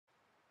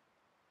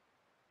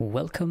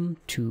Welcome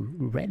to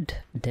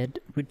Red Dead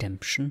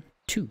Redemption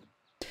 2.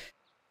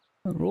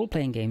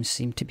 Role-playing games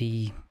seem to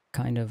be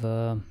kind of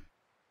a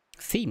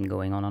theme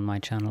going on my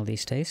channel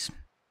these days,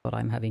 but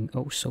I'm having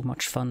oh so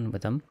much fun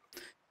with them.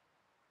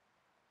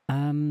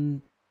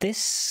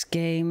 This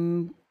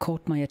game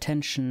caught my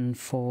attention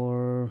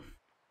for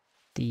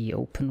the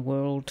open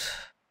world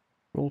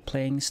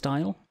role-playing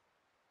style.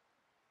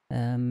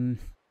 It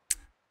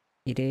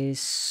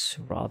is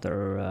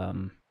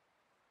rather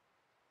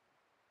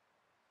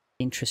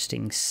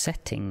interesting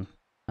setting,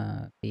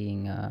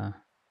 being a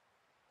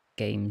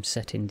game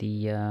set in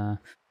the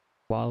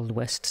Wild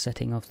West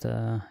setting of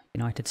the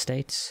United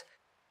States.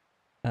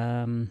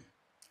 But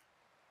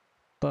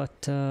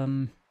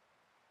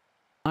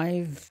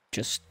I've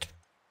just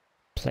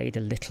played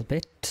a little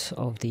bit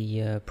of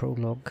the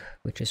prologue,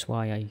 which is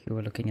why you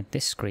were looking at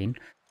this screen,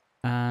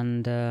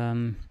 and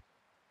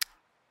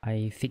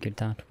I figured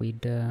that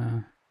we'd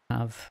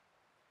have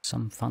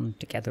some fun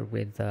together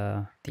with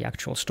the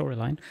actual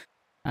storyline.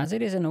 As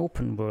it is an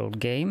open world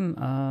game,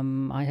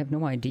 I have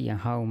no idea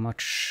how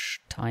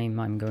much time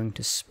I'm going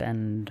to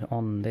spend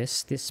on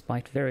this. This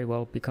might very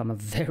well become a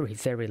very,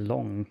 very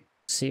long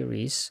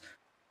series.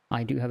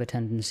 I do have a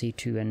tendency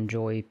to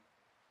enjoy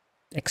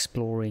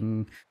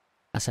exploring,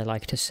 as I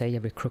like to say,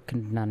 every crook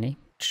and nanny,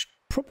 which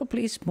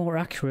probably is more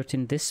accurate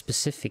in this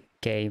specific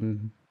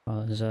game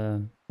as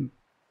a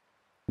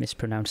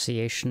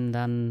mispronunciation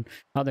than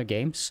other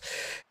games.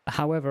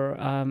 However,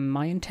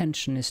 my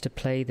intention is to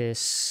play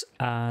this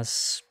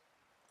as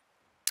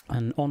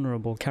an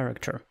honorable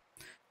character,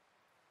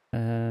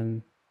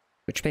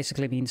 which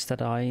basically means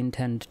that I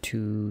intend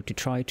to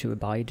try to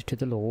abide to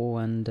the law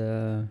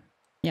and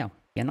yeah,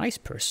 be a nice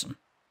person.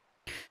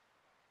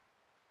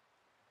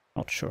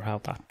 Not sure how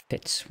that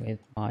fits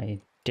with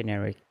my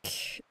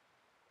generic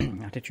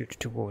attitude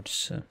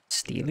towards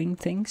stealing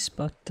things,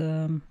 but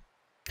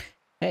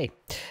hey,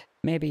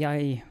 maybe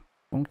I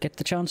won't get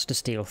the chance to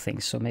steal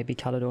things, so maybe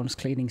Caledorn's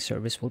cleaning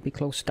service will be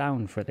closed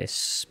down for this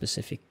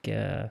specific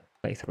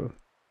playthrough.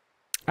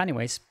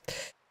 Anyways,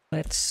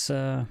 let's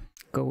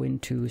go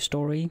into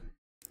story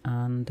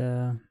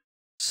and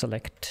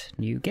select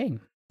new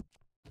game.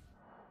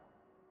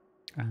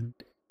 And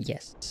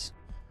yes.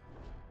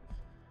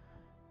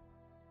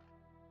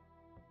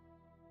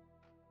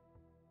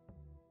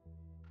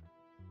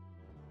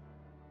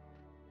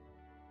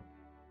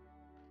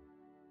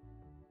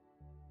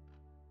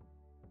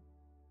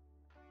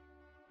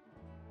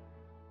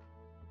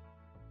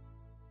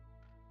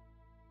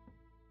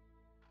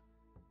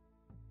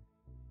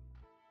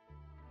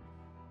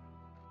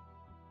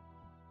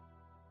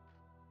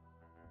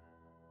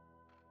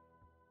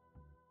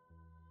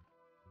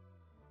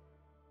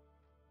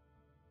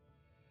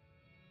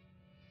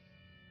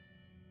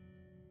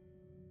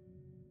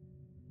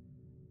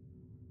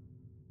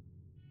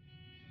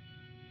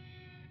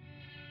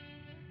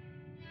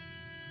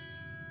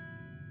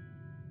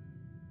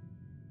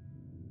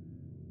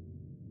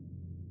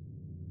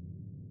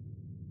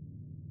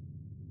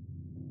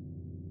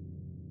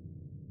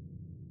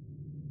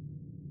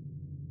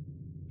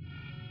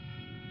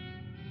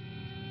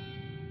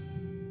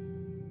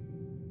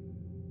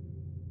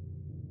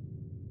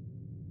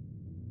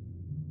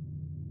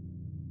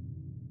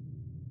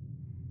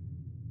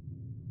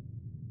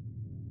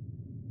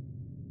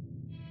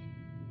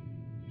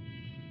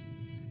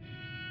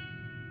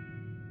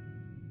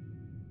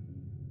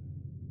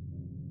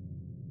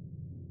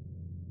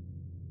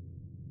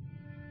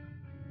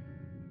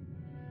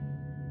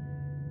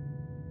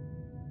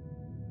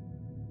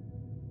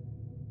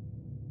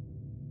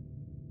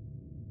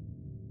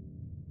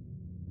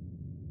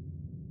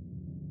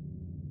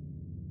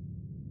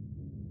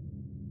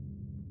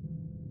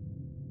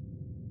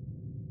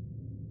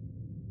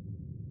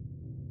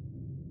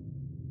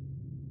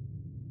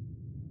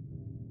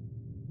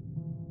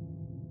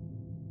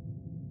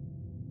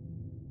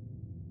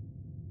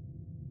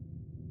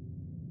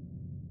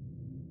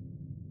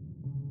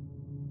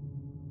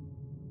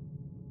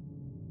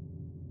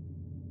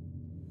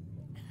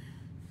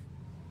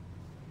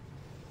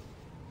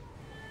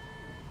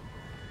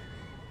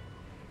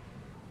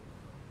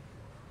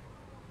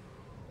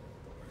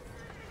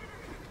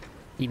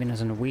 Even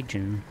as a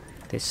Norwegian,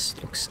 this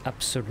looks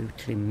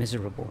absolutely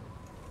miserable.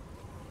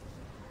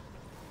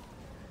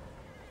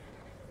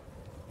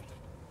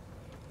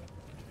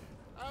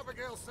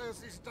 Abigail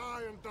says he's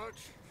dying,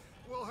 Dutch.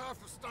 We'll have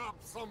to stop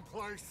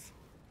someplace.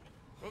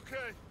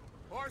 Okay,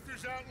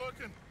 Arthur's out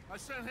looking. I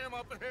sent him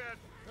up ahead.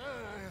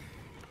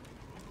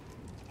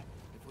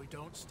 If we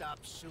don't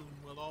stop soon,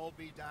 we'll all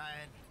be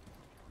dying.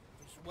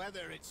 This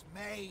weather, it's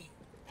May.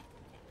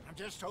 I'm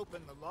just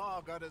hoping the law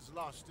got as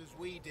lost as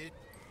we did.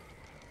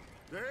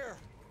 There.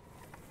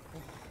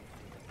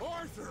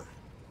 Arthur!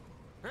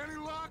 Any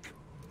luck?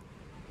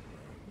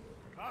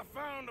 I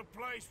found a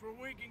place where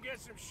we can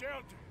get some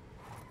shelter.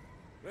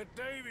 Let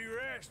Davy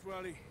rest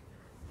while he...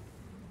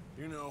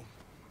 you know.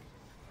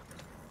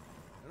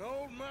 An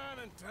old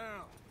mining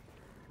town.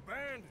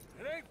 Abandoned.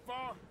 It ain't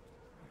far.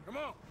 Come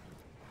on.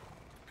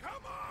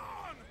 Come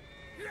on!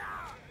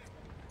 Yeah!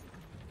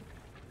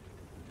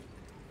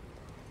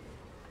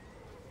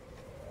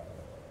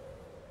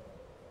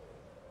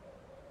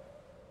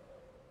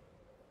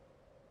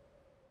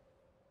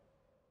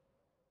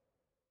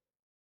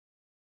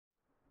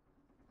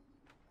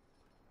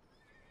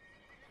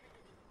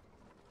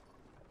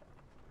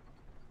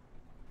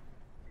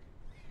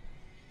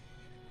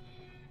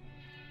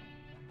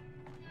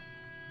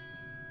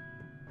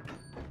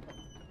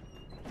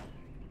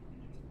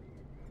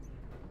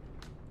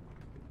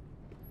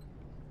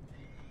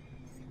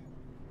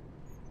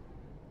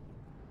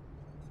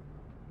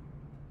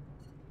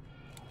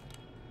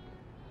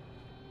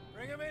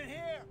 him in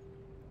here!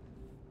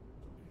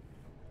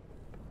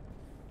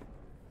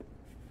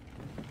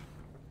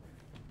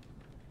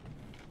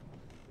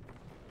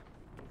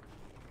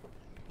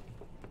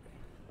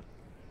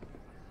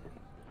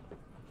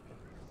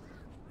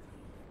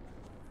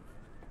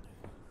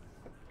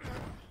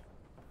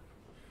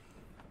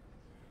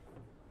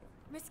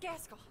 Miss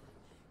Gaskell,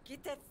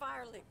 get that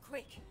fire lit,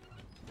 quick.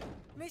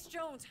 Miss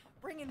Jones,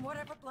 bring in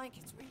whatever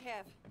blankets we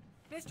have.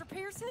 Mr.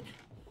 Pearson,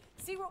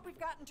 see what we've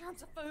got in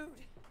terms of food.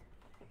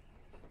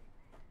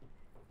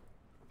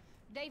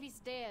 Davy's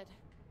dead.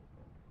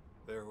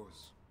 There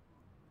was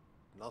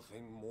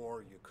nothing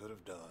more you could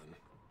have done.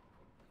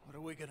 What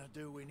are we gonna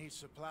do? We need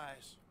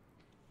supplies.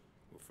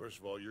 Well, first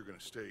of all, you're gonna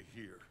stay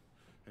here,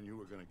 and you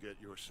were gonna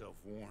get yourself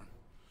warm.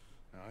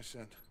 Now, I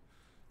sent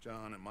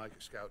John and Micah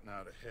scouting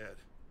out ahead.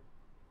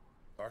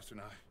 Arthur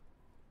and I,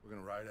 we're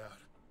gonna ride out,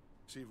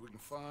 see if we can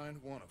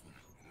find one of them.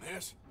 And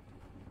this,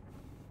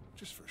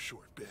 just for a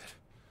short bit.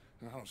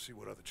 And I don't see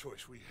what other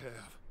choice we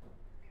have.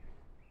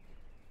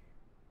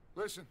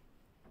 Listen.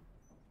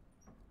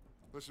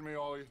 Listen to me,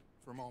 all of you,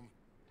 for a moment.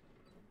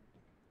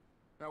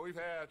 Now, we've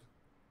had,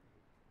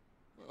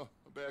 well,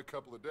 a bad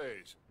couple of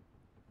days.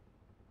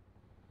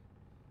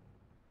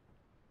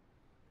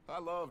 I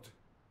loved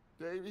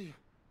Davy,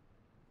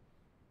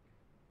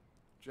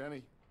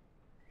 Jenny,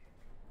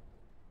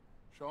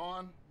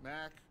 Sean,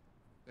 Mac.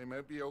 They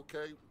may be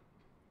okay.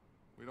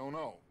 We don't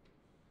know.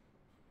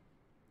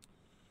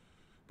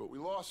 But we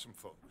lost some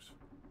folks.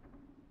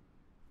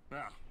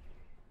 Now,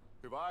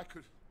 if I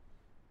could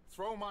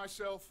throw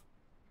myself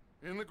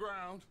in the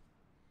ground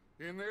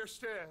in their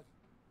stead,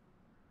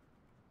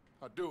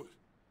 I'd do it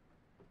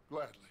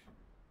gladly.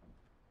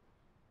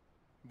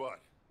 But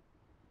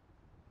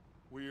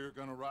we are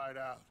gonna ride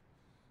out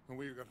and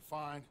we are gonna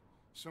find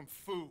some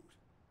food.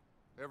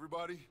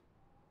 Everybody,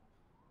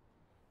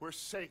 we're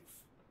safe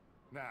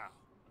now.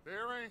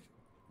 There ain't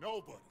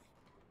nobody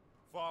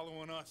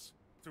following us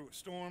through a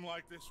storm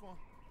like this one.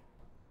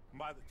 And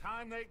by the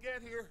time they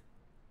get here,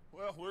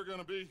 well, we're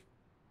gonna be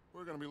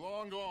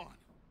long gone.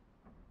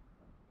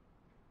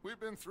 We've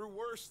been through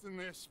worse than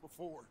this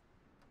before.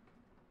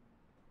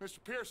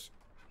 Mr. Pearson,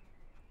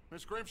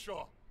 Miss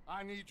Grimshaw,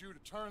 I need you to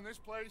turn this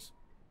place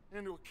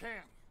into a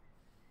camp.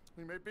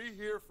 We may be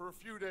here for a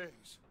few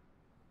days.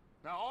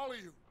 Now, all of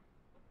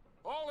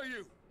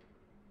you,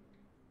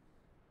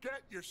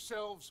 get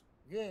yourselves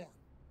warm.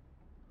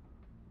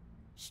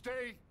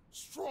 Stay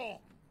strong.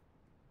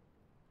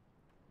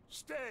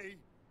 Stay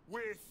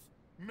with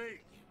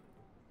me.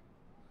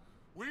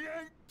 We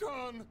ain't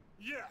done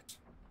yet.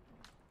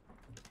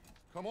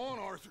 Come on,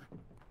 Arthur.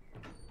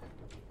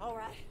 All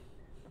right.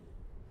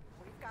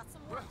 We've got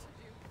some work to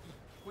do.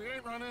 We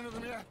ain't run into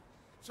them yet,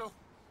 so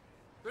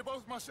they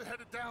both must have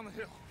headed down the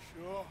hill.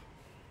 Sure.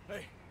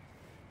 Hey,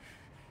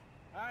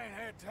 I ain't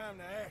had time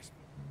to ask.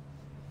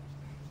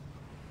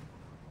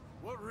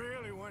 What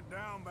really went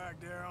down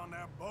back there on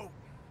that boat?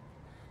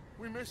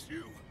 We missed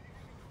you.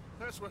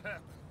 That's what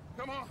happened.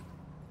 Come on.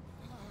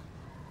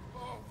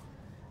 Oh.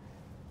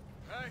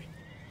 Hey,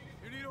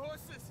 you need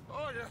horses?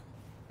 Oh, yeah.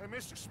 Hey,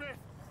 Mr. Smith,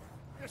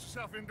 get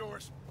yourself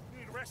indoors. You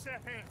need to rest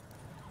that hand.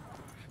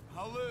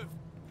 I'll live.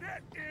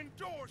 Get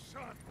indoors,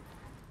 son.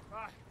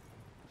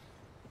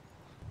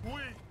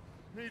 We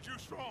need you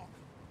strong.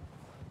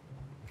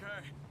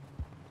 Okay.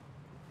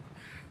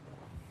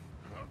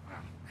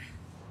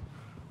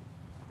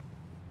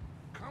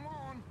 Come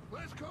on,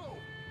 let's go.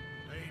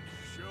 Ain't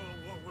sure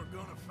what we're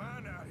gonna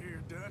find out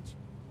here, Dutch.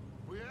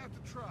 We have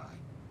to try.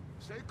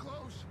 Stay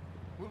close.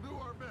 We'll do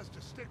our best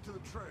to stick to the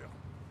trail.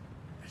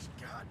 This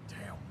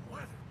goddamn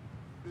weather.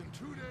 Been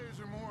 2 days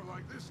or more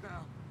like this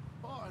now.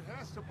 Oh, it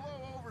has to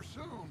blow over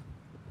soon.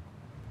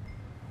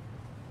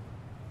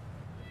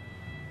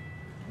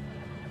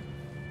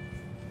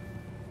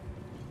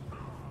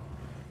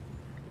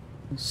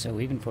 So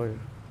even for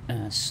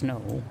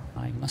snow,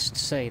 I must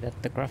say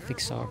that the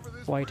graphics are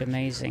quite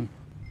amazing.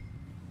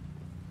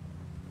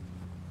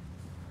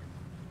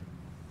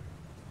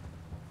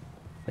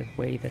 The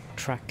way the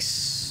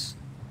tracks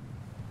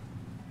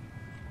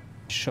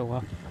show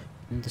up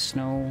in the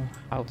snow,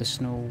 how the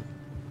snow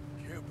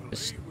Can't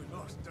just... believe we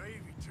lost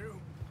Davy too.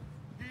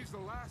 He's the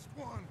last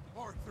one,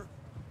 Arthur.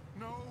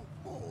 No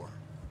more.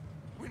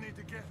 We need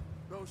to get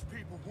those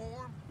people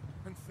warm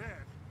and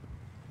fed.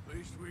 At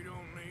least we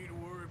don't need to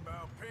worry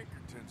about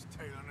Pinkertons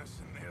tailing us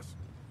in this.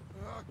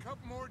 A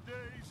couple more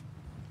days,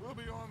 we'll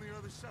be on the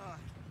other side.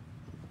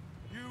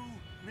 You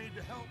need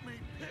to help me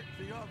pick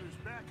the others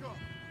back up.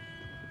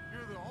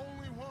 You're the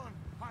only one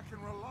I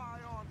can rely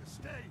on to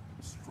stay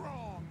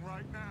strong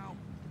right now.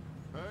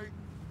 Hey,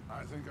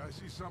 I think I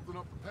see something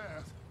up the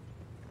path.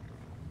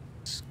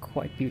 It's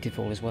quite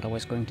beautiful is what I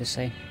was going to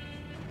say.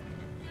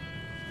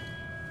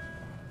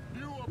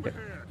 You up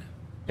ahead.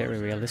 Very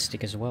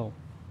realistic as well.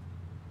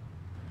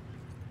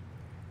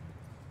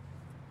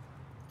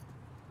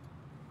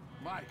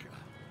 Micah,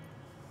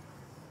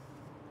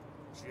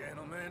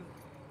 Gentlemen,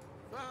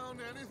 found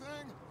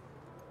anything?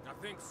 I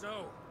think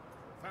so.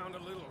 Found a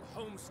little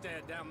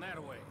homestead down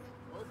that way.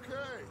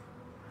 Okay.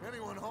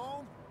 Anyone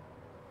home?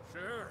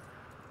 Sure.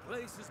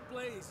 Place is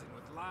blazing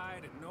with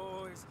light and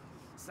noise.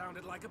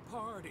 Sounded like a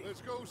party.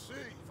 Let's go see.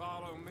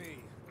 Follow me.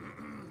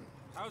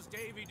 How's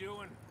Davy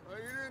doing? He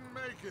didn't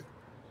make it.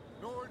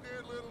 Nor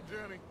did little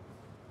Jenny.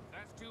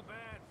 That's too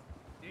bad.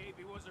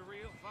 Davy was a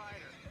real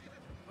fighter.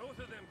 Both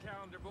of them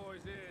Calendar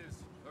boys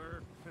is.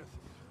 Or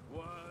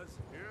was.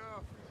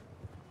 Yeah.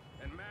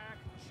 And Mac,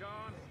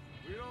 Sean,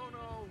 We don't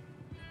know.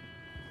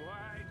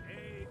 quite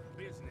a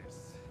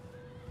business.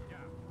 Yeah.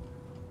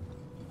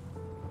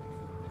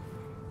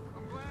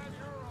 I'm glad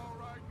you're all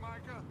right,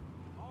 Micah.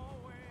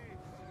 Always.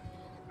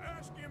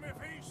 Ask him if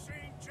he's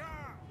seen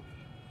John.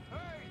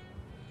 Hey,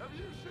 have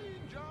you seen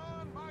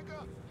John,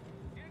 Micah?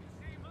 Didn't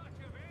see much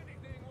of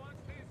anything once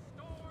this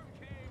storm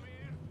came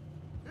in.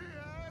 He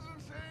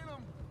hasn't seen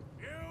him.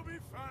 He'll be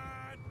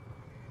fine.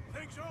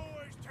 Things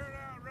always turn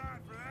out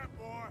right for that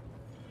boy.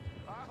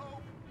 I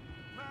hope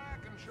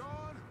Mac and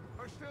Sean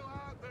are still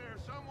out there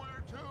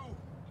somewhere, too.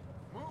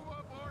 Move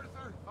up,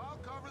 Arthur. I'll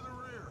cover the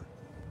rear.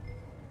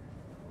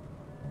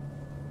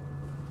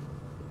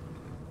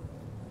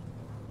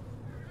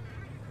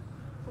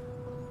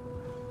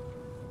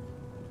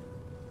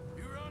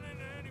 You run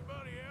into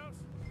anybody else?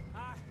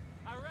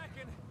 I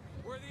reckon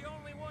we're the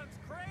only ones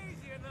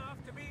crazy enough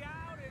to be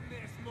out in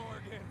this,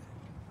 Morgan.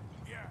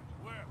 Yeah,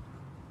 well,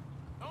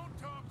 don't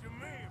talk to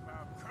me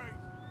about crazy.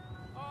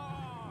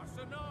 Oh,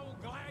 so no,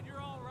 glad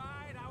you're all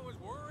right. I was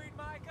worried,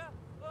 Micah.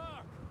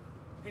 Look,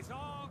 it's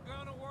all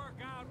gonna work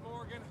out,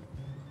 Morgan.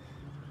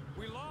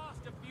 We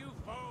lost a few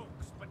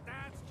folks, but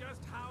that's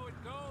just how it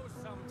goes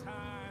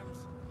sometimes.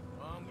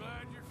 Well, I'm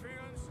glad you're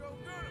feeling so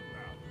good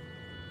about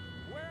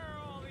it. Where are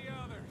all the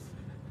others?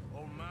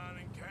 Old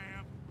mining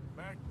camp,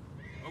 back.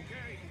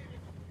 Okay,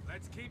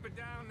 let's keep it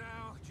down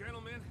now,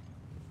 gentlemen.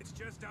 It's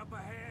just up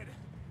ahead.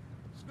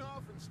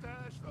 Snuff and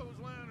stash those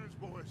lanterns,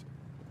 boys.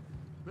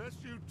 Best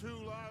you two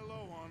lie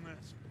low on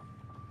this.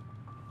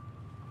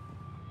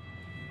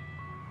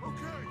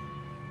 Okay,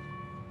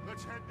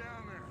 let's head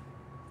down there.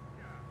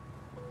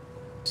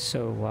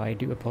 So I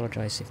do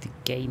apologize if the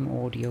game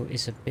audio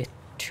is a bit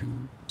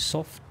too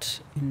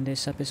soft in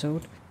this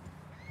episode.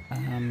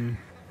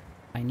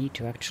 I need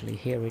to actually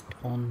hear it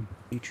on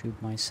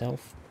YouTube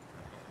myself,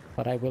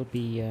 but I will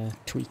be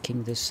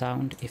tweaking the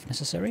sound if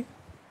necessary.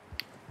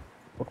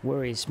 What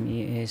worries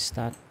me is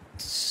that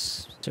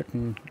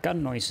certain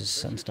gun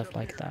noises and stuff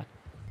like that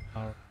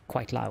are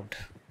quite loud.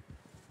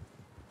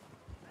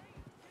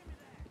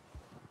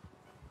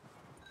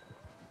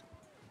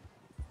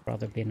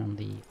 Rather been on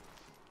the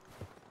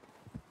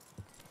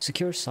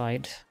secure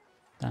side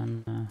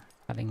than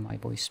having my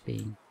voice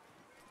being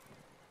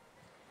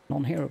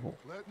non-hearable.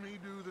 Let me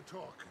do the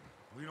talking.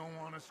 We don't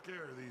want to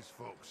scare these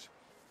folks.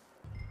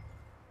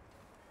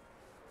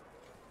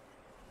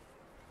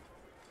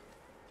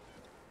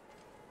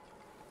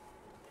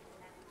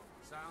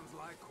 Sounds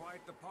like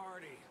quite the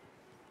party.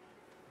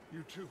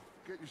 You two,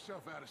 get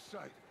yourself out of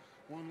sight.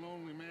 One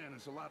lonely man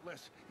is a lot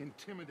less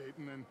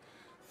intimidating than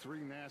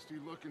three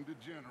nasty-looking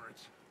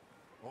degenerates.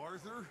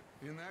 Arthur,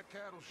 in that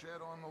cattle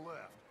shed on the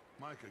left.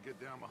 Micah, get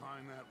down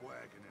behind that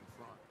wagon in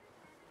front.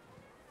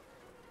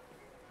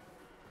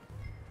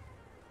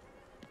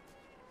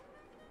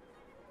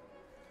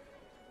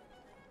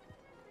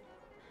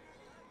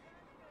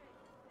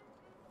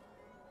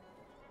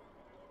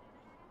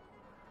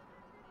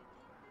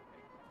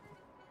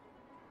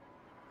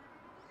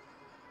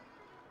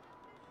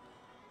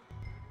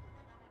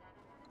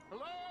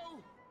 Hello?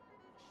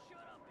 Shut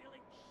up, Billy.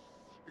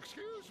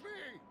 Excuse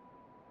me?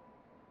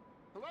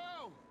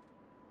 Hello?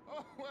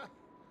 Oh, well,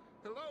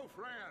 hello,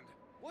 friend.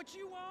 What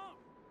you want?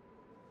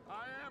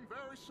 I am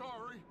very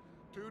sorry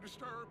to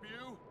disturb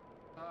you.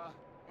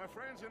 My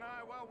friends and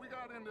I, well, we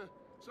got into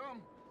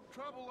some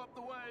trouble up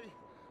the way,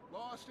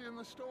 lost in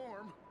the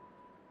storm.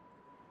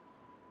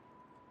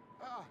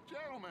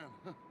 Gentlemen,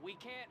 We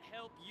can't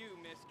help you,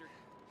 mister.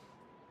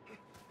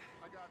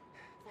 I got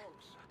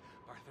folks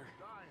Arthur.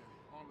 dying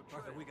on the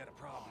trail. Arthur, we got a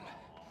problem.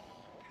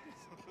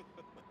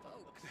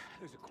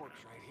 There's a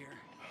corpse right here.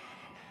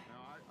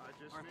 Now, I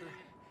just Arthur,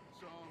 need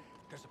some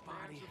there's a cans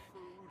body of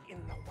food in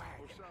the or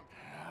wagon.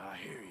 something. I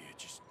hear you.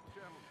 Just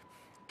Gentlemen,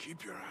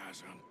 keep your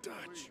eyes on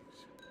Dutch.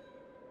 please.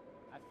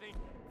 I think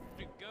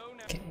we should go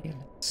now. Okay,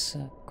 let's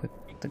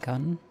equip the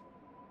gun.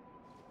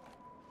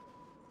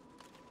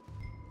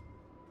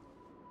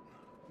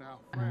 Now,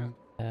 friend,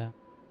 And,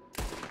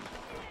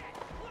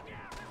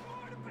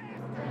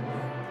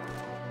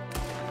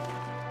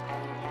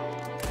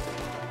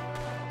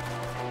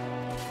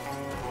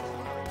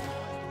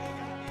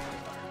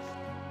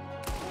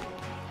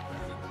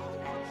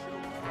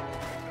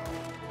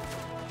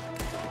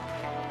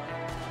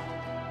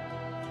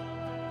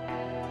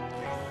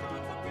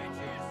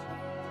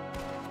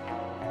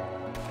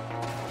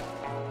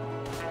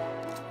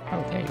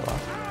 oh, there you are.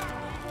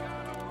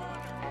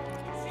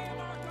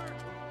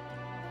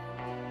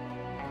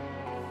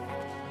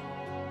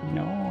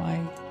 No, I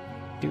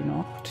do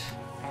not.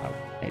 Oh,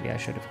 maybe I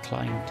should have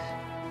climbed.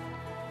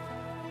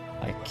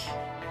 Like,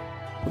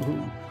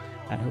 hoo-hoo,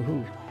 and hoo-hoo.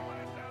 out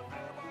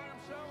there by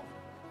himself.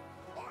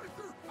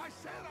 Arthur, I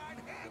said I'd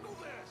handle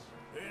this.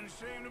 Didn't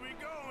seem to be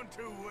going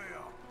too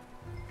well.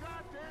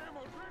 Goddamn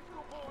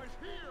O'Driscoll boys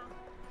here!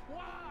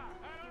 Why?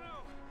 I don't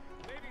know.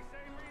 Maybe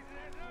same reason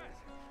as us.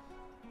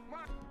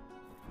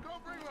 Go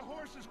bring the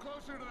horses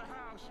closer to the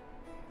house.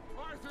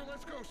 Arthur,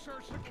 let's go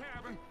search the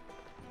cabin.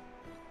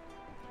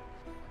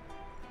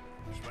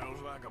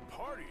 Smells like a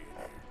party in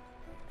here.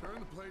 Turn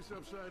the place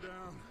upside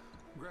down.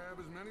 Grab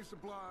as many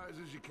supplies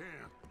as you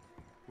can.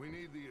 We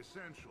need the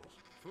essentials.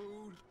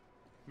 Food,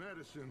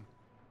 medicine,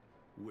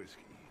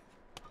 whiskey.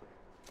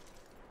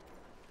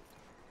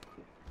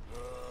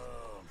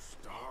 I'm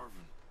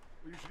starving.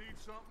 You should eat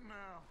something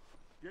now.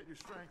 Get your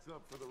strength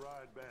up for the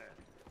ride back.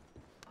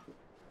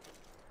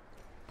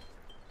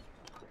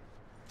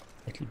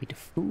 Little bit of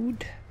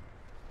food.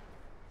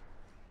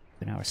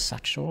 In our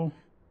satchel.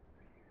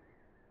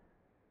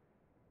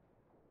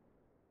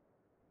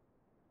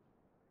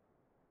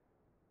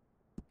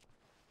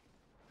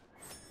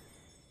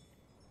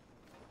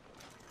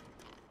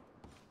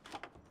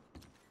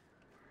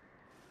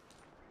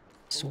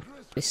 So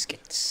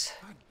biscuits.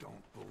 I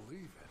don't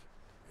believe it.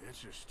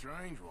 It's a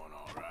strange one,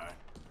 all right.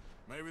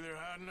 Maybe they're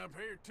hiding up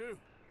here, too.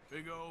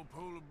 Big old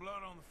pool of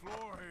blood on the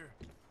floor here.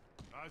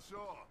 I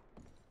saw.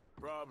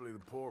 Probably the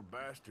poor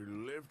bastard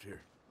who lived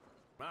here.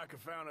 Micah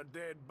found a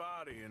dead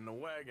body in the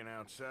wagon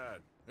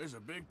outside. There's a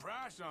big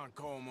price on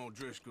Colm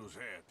O'Driscoll's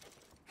head.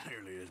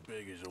 Nearly as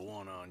big as the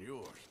one on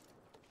yours.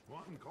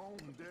 Wanting Colm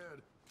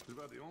dead is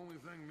about the only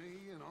thing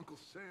me and Uncle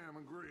Sam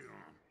agree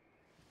on.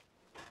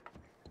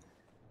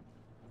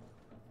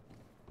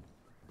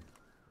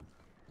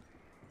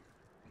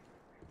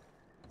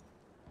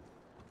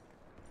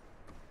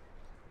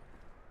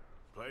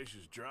 Place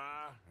is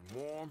dry and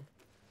warm.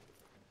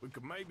 We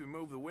could maybe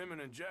move the women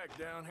and Jack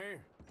down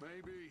here.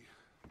 Maybe.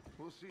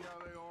 We'll see how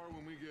they are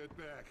when we get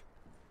back.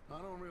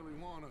 I don't really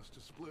want us to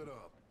split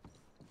up.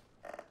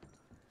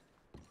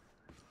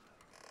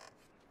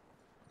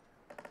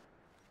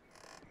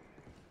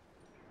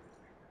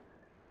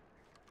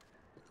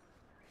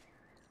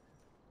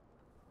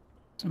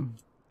 Some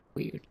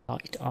weird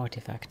light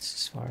artifacts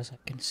as far as I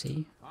can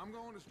see. I'm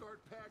going to start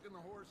packing the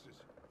horses.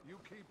 You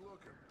keep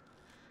looking.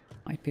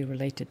 Might be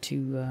related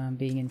to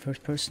being in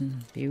first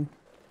person view.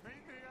 Meet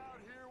me out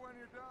here when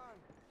you're done.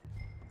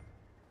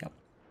 Yep.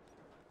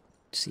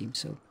 Seems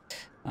so.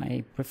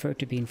 I prefer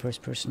to be in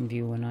first person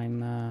view when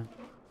I'm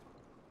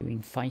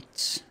doing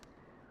fights.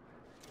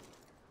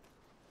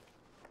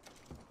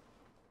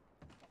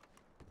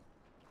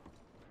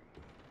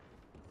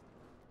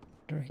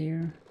 They're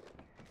here.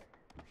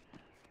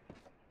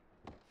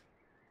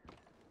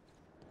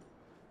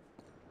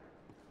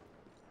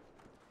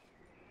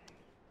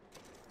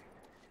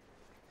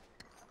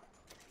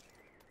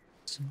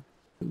 Some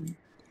food.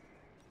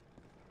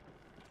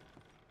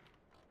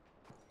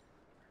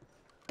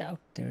 Doubt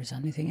there's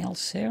anything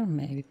else here.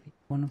 Maybe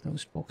one of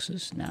those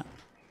boxes. No.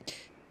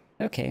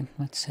 Okay,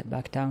 let's head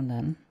back down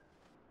then.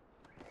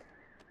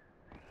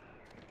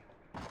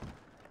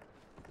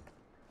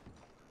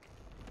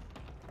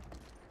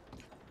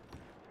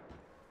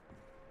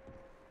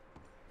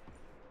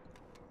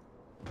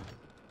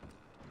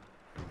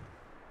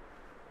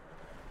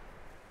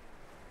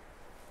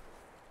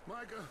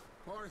 Micah,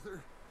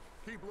 Arthur,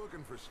 keep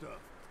looking for stuff.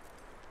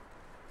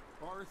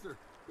 Arthur,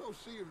 go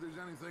see if there's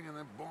anything in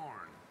that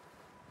barn.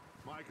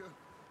 Micah,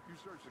 you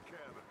search the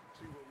cabin,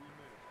 see what we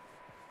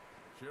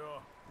missed.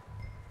 Sure.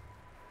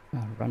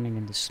 Running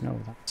in the snow,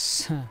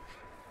 that's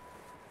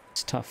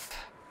it's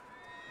tough.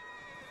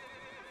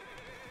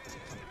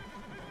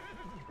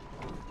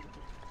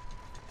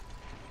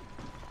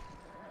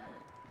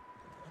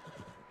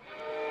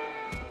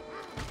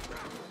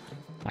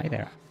 Hi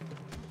there.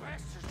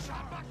 Bastard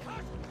shot my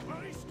cousin!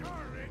 Well, he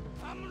started it.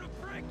 I'm gonna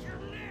break your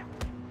neck!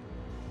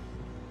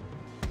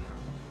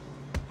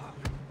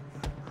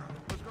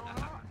 What's going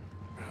on?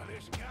 Now,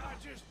 this guy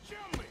just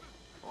jumped me!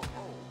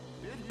 Oh,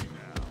 did he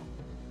now?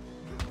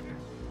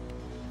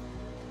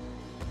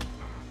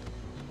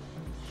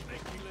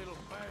 Sneaky little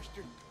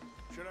bastard.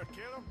 Should I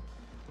kill him?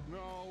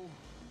 No.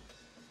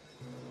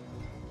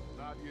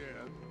 Not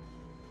yet.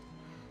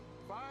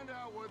 Find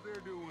out what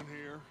they're doing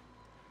here,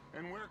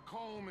 and where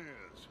Colm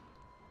is.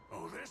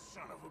 Oh, this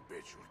son of a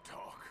bitch will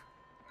talk.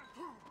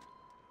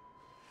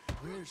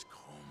 Where's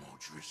Colm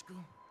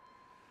O'Driscoll?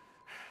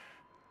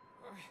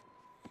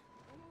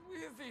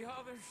 With the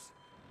others.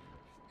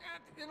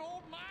 At an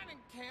old mining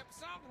camp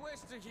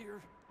southwest of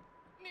here.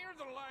 Near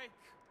the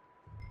lake.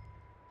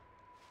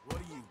 What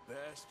are you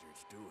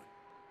bastards doing?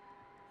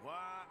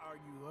 Why are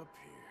you up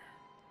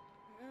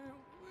here?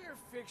 We're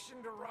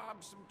fixing to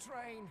rob some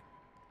train.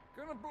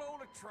 Gonna blow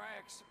the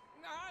tracks.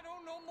 I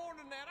don't know more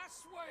than that, I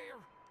swear.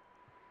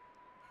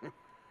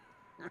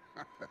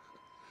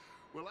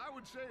 Well, I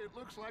would say it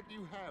looks like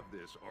you have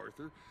this,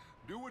 Arthur.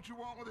 Do what you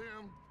want with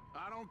him.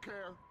 I don't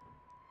care.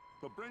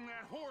 But bring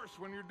that horse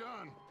when you're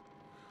done.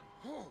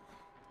 Oh.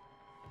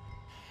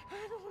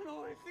 I don't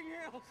know anything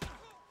else.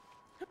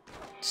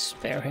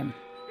 Spare him.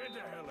 Get the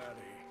hell out of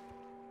here.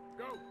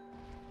 Go.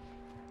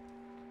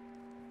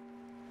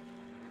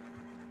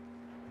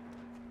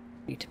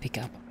 Need to pick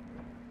up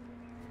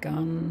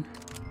gun.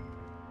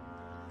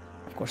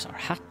 Of course, our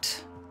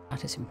hat.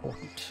 That is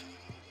important.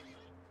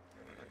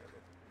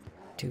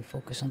 To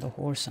focus on the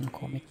horse and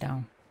calm it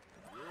down.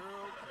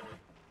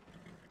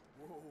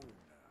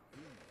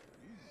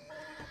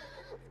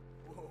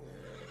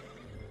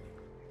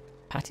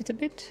 Pat it a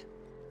bit.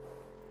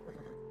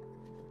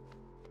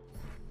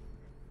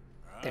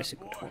 There's a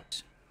good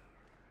horse.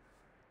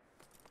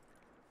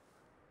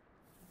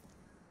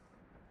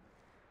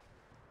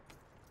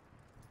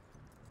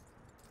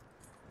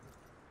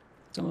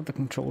 Some of the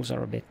controls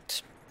are a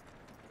bit,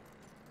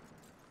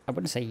 I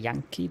wouldn't say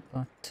Yankee,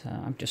 but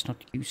I'm just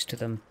not used to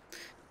them.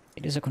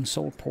 It is a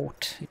console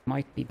port. It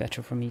might be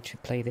better for me to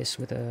play this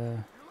with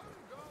a...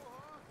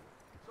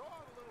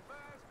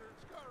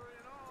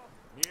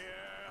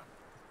 Yeah,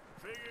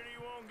 figured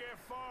he won't get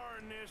far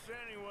in this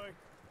anyway.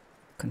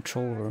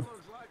 controller.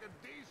 Looks like a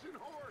decent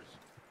horse.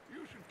 You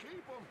should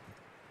keep him.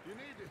 You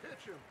need to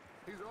hitch him.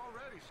 He's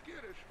already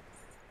skittish.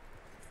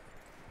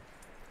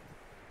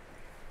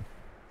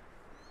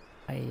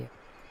 I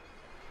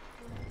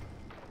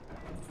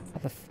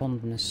have a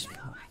fondness for...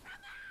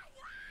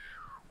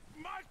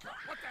 Micah,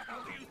 what the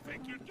hell do you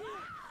think you're doing?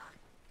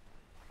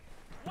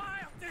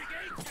 Wild thing,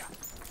 ain't ya?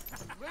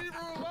 Leave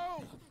her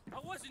alone. I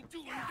wasn't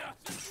doing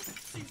nothing.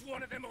 She's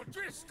one of them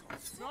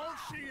O'Driscolls. No,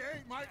 she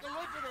ain't, Micah. Look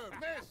at her.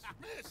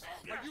 Miss.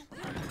 Are you...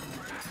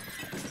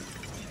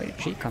 Where did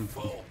she come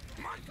from?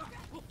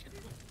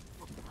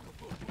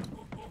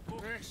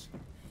 Miss.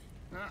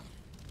 Now,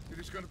 it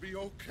is going to be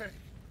okay.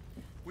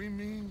 We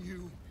mean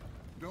you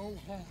no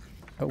harm.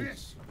 Oh.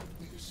 Miss.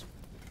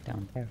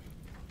 Down there.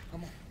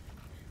 Come on.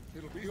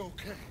 It'll be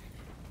okay.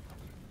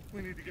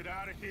 We need to get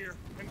out of here,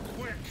 and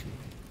quick.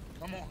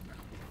 Come on now.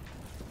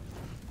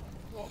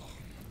 Oh.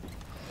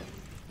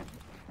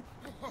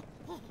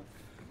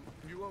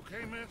 You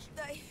okay, miss?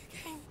 They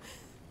came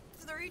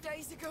 3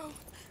 days ago.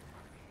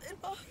 And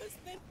my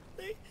husband,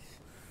 they...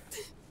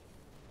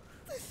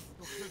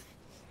 Okay.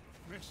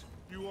 Miss,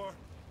 you are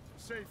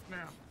safe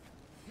now.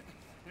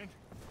 And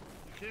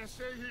you can't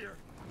stay here.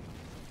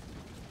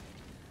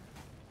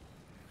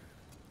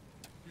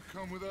 You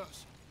come with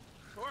us.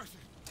 Arthur.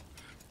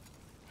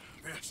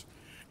 Miss,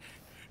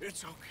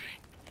 it's okay.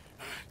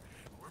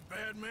 We're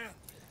bad men.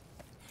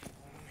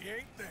 We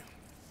ain't them.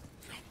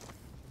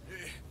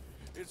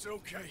 It's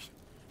okay.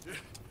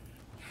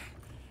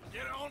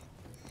 Get on.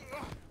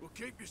 We'll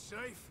keep you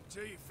safe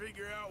until you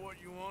figure out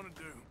what you want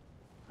to do.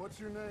 What's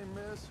your name,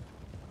 miss?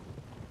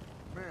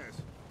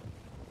 Miss.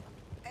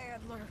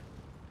 Adler.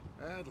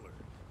 Adler.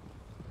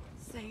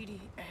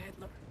 Sadie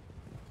Adler.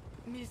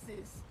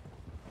 Mrs.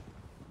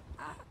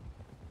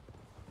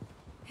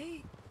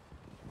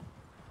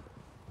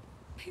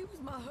 He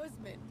was my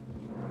husband.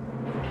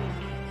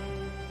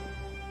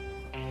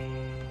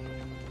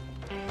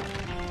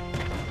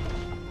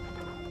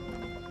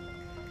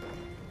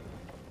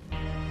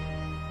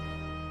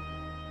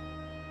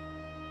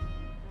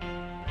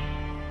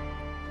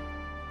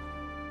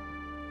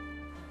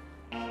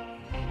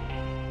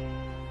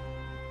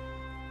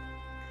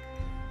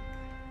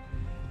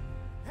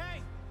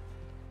 Hey!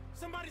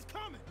 Somebody's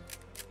coming!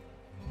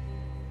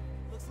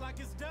 Looks like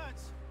it's Dutch.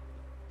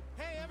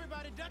 Hey,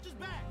 everybody, Dutch is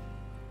back!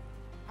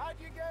 How'd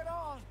you get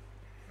on?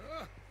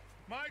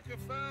 Micah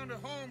found a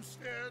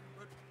homestead,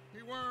 but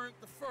he weren't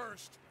the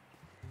first.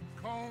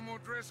 Colm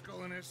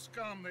O'Driscoll and his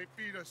scum, they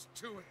beat us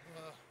to it.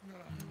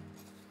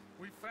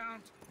 We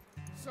found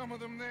some of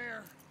them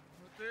there,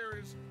 but there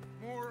is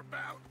more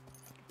about,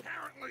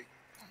 apparently.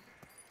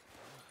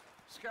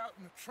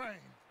 Scouting the train.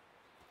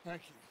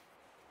 Thank you.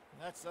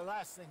 That's the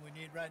last thing we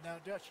need right now,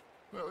 Dutch.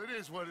 Well, it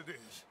is what it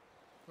is.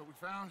 But we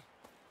found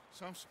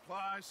some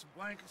supplies, some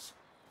blankets,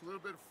 a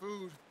little bit of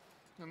food,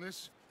 and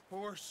this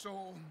poor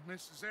soul,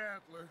 Mrs.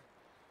 Adler,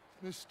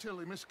 Miss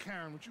Tilly, Miss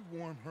Karen, would you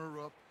warm her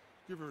up?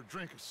 Give her a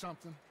drink or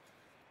something?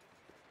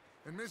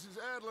 And Mrs.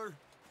 Adler,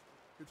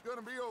 it's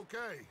gonna be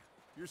okay.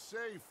 You're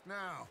safe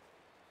now.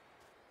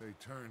 They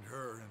turned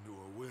her into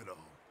a widow.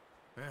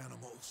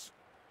 Animals.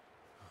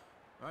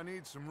 I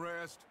need some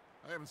rest.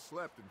 I haven't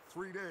slept in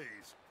 3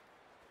 days.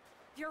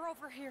 You're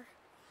over here.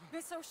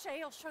 Miss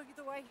O'Shea will show you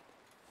the way.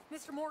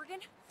 Mr. Morgan,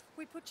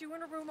 we put you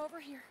in a room over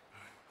here.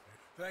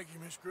 Thank you,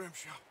 Miss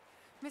Grimshaw.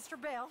 Mr.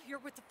 Bell, you're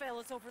with the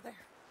fellas over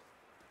there.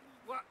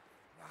 What?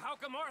 How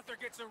come Arthur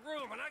gets a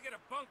room and I get a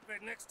bunk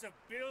bed next to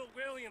Bill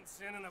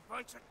Williamson and a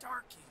bunch of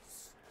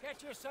darkies?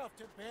 Get yourself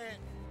to bed.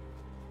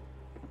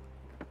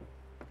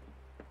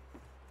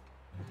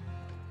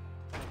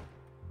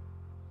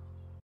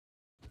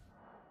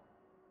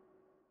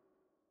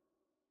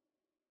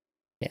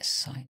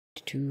 Yes, I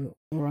need to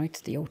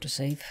write the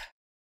autosave.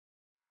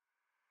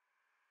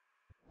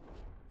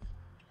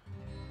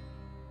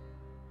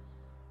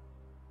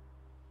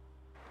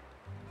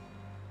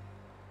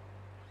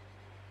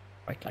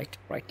 Bright light,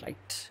 bright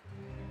light.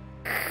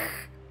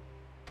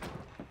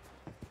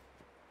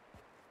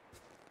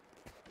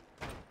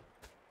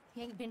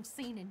 He ain't been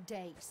seen in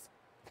days.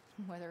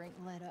 Weather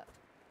ain't let up.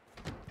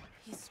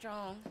 He's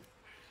strong,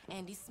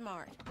 and he's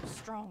smart.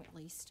 Strong, at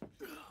least.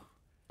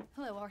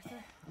 Hello,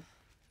 Arthur.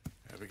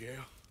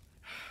 Abigail?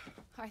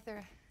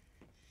 Arthur,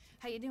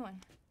 how you doing?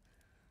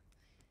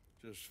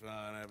 Just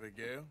fine,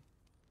 Abigail.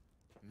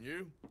 And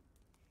you?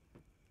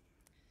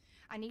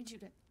 I need you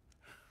to...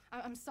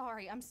 I'm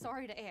sorry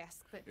to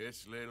ask, but...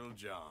 It's little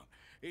John.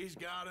 He's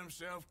got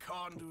himself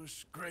caught into a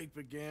scrape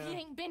again. He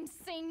ain't been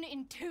seen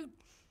in two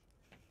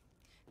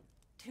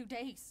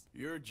days.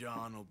 Your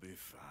John will be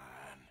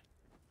fine.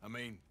 I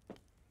mean,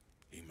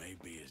 he may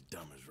be as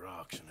dumb as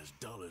rocks and as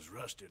dull as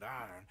rusted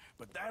iron,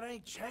 but that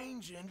ain't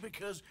changing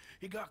because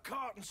he got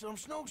caught in some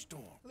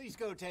snowstorm. Please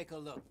go take a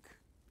look.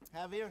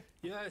 Javier?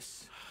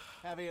 Yes.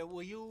 Javier,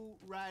 will you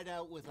ride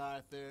out with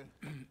Arthur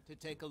to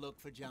take a look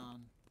for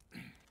John?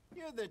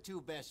 You're the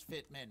two best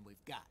fit men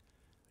we've got.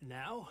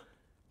 Now?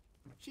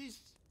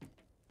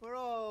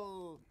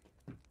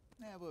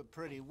 We're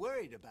pretty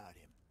worried about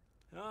him.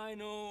 I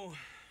know.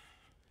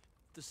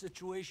 If the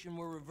situation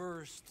were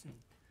reversed,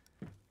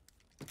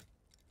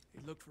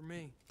 he'd look for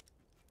me.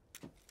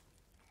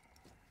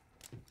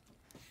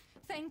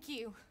 Thank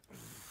you.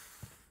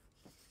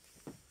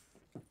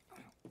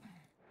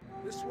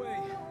 This way.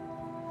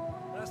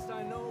 Last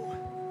I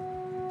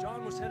know,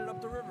 John was headed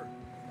up the river.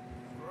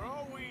 For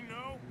all we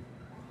know,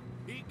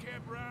 he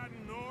kept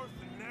riding north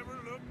and never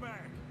looked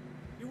back.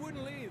 He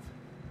wouldn't leave.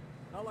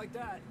 Not like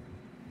that.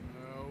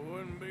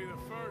 Wouldn't be the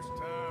first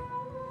time.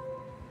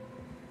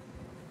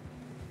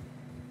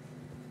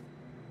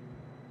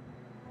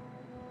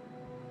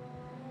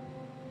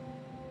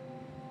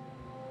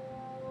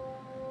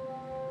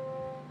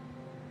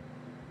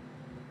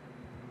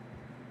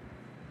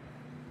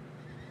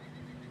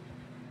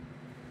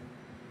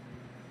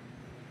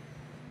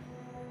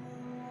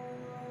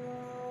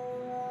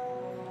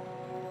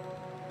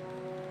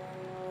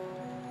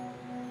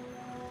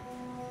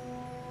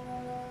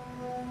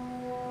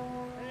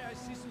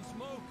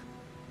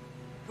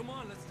 Come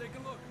on, let's take a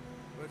look.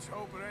 Let's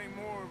hope it ain't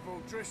more of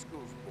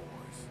O'Driscoll's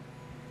boys.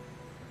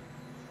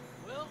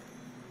 Well,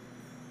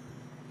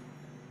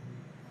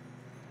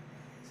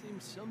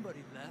 seems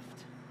somebody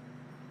left.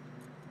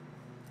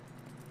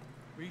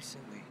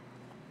 Recently.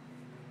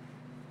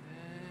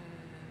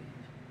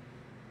 And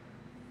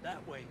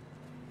that way.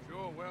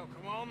 Sure, well,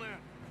 come on then.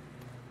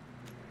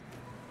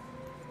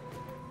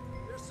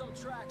 There's some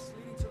tracks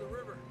leading to the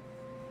river.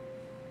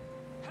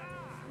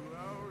 Ha! 2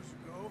 hours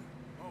ago,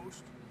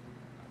 most.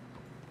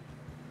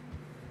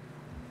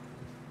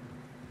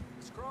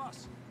 Let's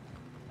cross.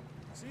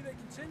 See, they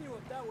continue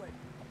up that way.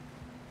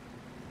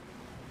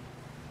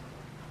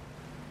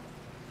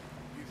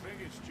 You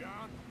think it's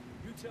John?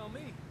 You tell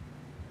me.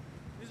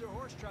 These are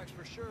horse tracks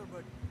for sure,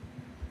 but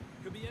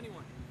could be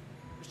anyone.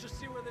 Let's just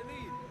see where they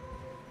lead.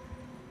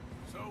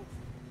 So,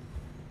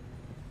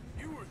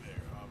 you were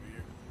there,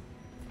 Javier.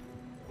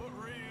 What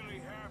really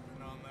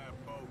happened on that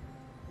boat?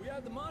 We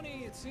had the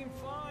money, it seemed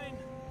fine.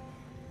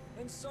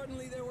 Then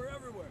suddenly they were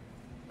everywhere.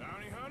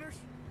 Bounty hunters?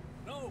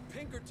 No,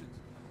 Pinkertons.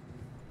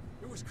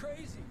 It was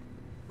crazy.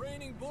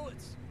 Raining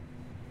bullets.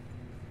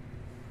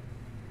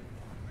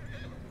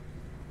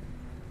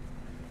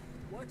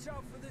 Watch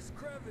out for this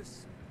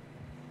crevice.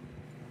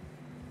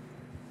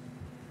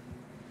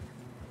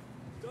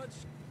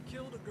 Dutch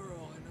killed a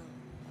girl in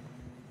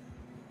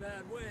a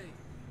bad way.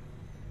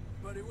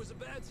 But it was a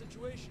bad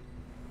situation.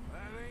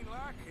 That ain't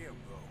like him,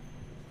 though.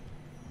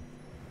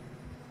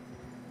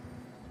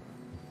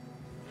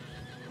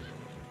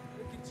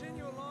 They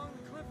continue along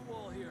the cliff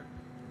wall here.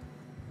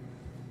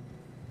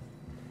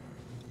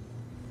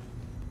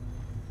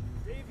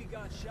 Davey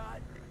got shot.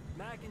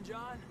 Mac and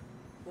John,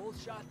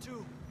 both shot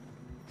too.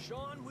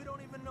 Sean, we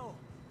don't even know.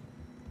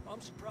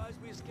 I'm surprised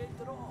we escaped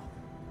at all.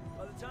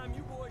 By the time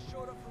you boys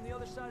showed up from the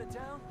other side of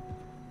town,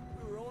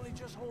 we were only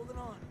just holding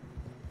on.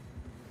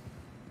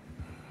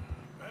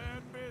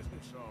 Bad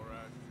business, all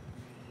right.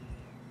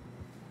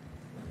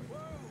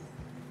 Whoa!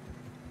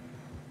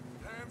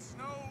 Damn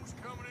snow's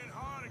coming in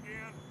hard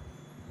again.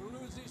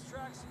 We'll lose these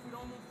tracks if we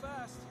don't move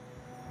fast.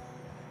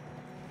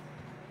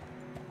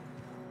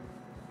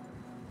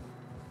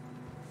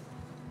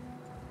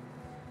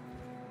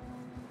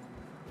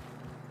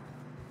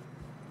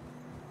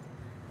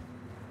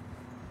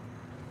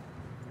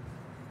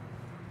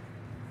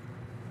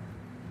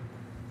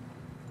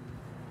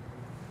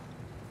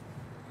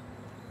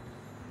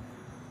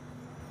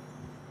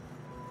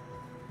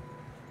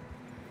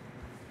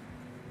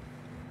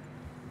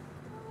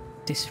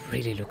 This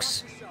really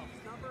looks Watch yourself.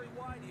 It's not very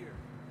wide here.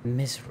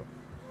 miserable.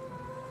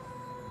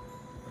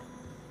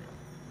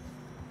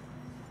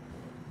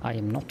 I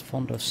am not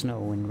fond of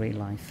snow in real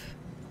life.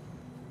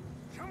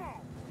 Come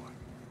on, boy.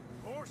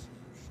 Horses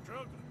are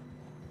struggling.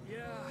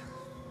 Yeah,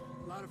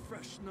 a lot of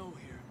fresh snow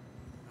here.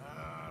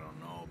 I don't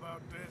know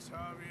about this,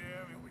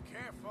 Javier. I mean, we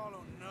can't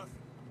follow nothing.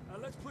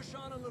 Let's push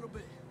on a little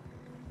bit.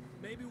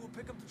 Maybe we'll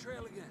pick up the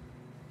trail again.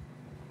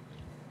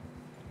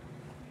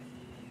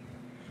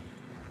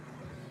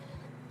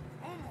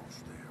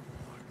 Almost there,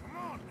 boy. Come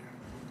on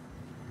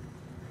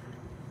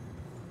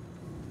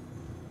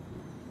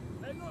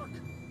now. Hey, look!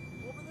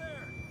 Over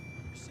there!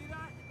 You see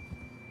that?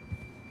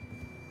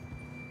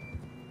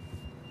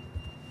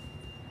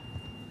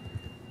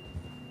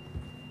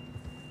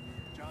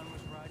 John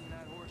was riding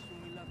that horse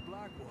when we left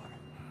Blackwater.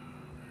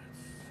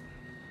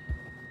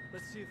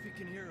 Let's see if he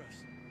can hear us.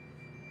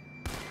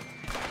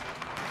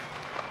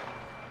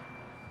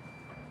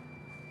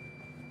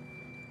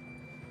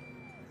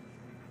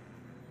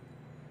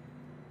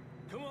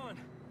 Come on,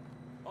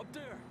 up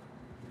there.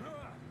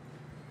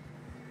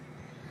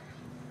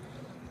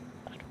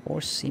 That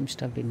horse seems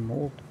to have been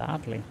mauled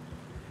badly.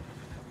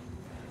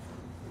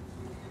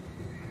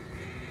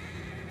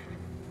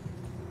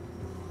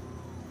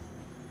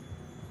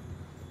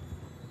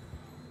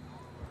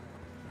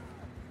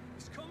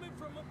 He's coming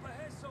from up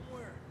ahead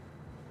somewhere.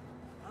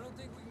 I don't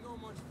think we can go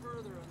much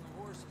further on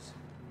the horses.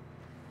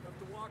 We have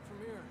to walk from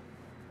here.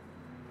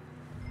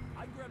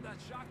 I grabbed that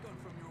shotgun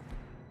from you.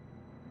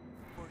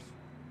 Of course,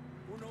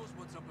 who knows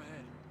what's up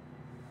ahead?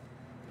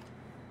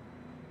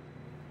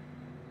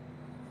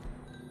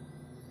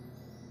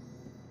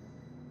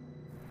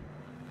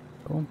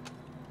 Cool.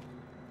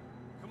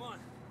 Come on.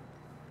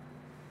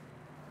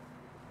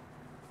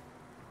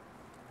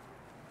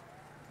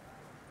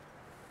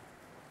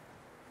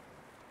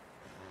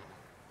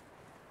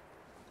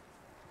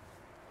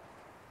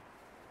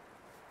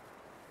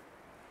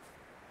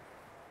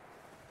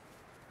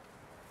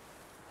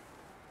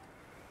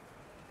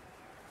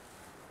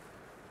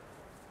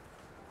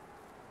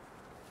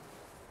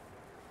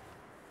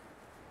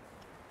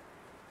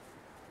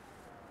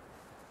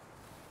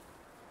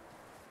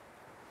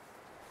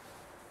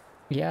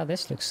 Yeah,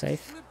 this looks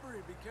safe.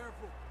 Slippery, be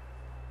careful.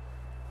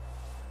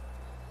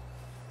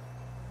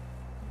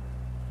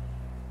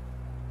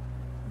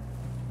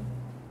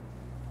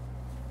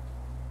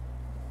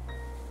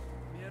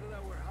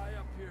 Mierda, we're high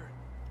up here.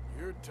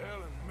 You're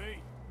telling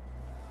me.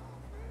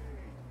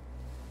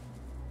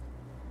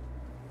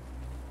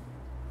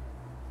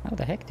 How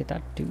the heck did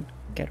that dude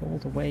get all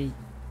the way? You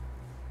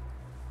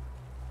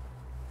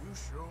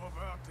sure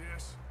about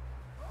this?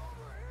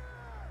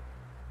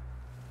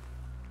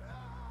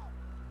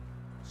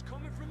 It's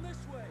coming from this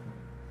way.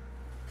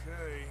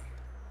 Okay.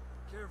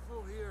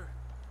 Careful here.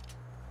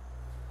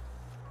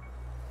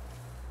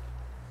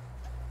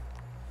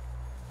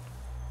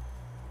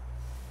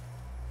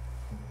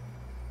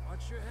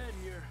 Watch your head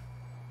here.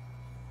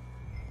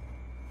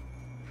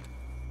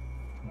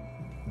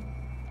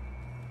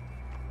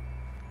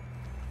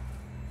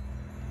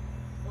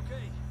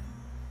 Okay,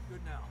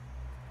 good now.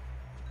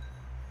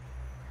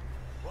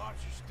 Watch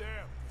your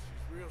step. This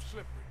is real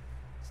slippery.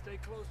 Stay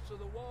close to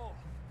the wall.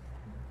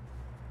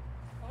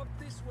 Up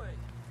this way.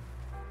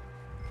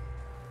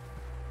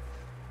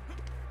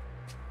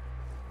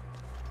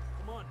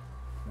 Come on.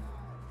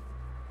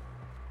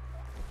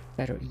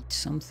 Better eat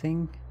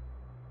something.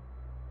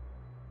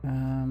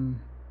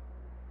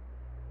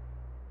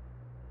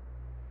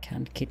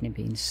 Canned kidney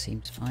beans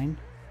seems fine.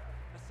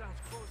 That sounds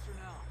closer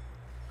now.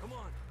 Come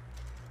on.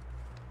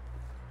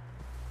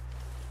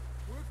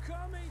 We're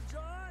coming,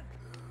 John!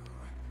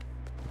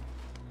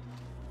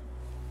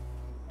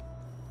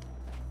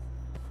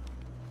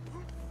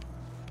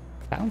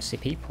 Bouncy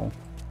people.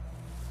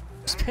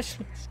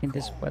 Especially in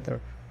this weather.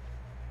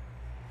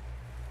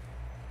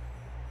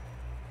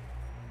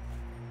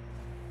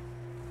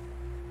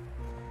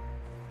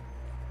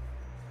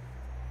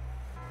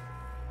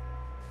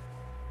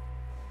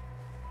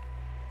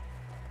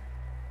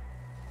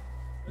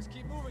 Let's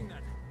keep moving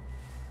then.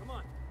 Come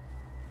on.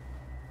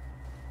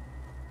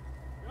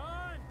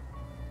 John!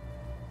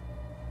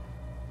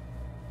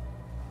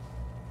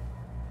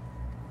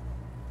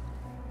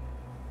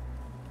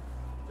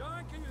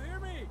 John, can you hear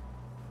me?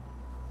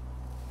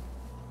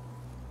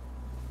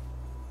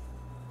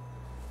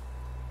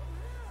 Over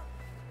here!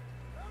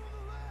 Down on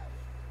the left!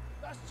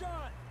 That's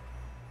John!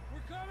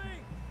 We're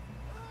coming!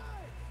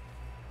 Hey!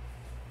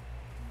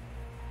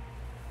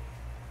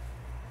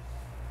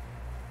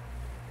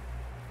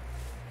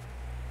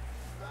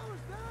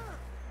 Fellas there!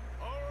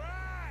 All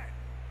right.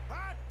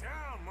 Hot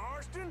down,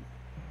 Marston.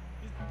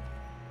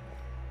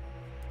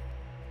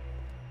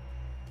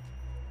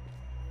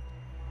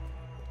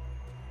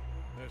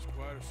 That's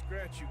quite a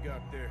scratch you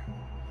got there.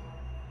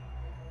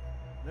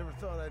 Never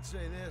thought I'd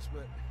say this,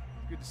 but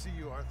good to see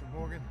you, Arthur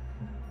Morgan.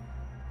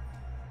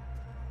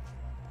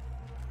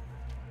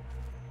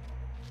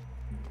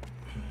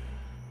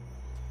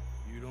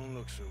 You don't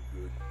look so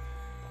good.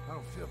 I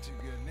don't feel too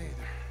good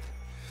neither.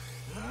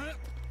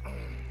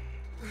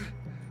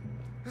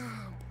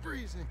 I'm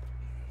freezing.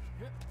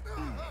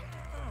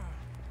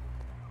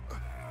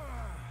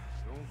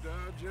 Don't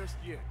die just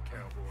yet,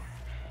 cowboy.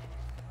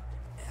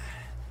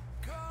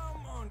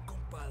 Come on,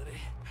 compadre.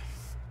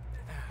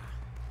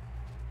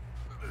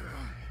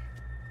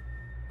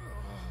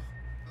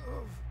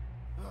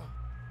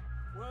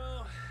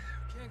 Well,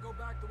 we can't go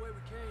back the way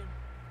we came.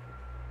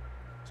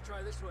 Let's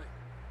try this way.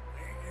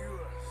 Ain't you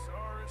a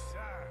sorry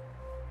sight?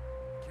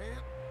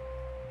 Can't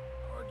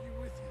argue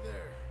with you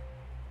there.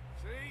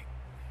 See?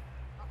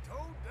 I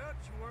told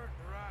Dutch you weren't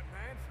the right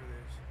man for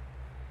this.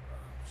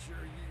 I'm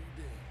sure you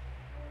did.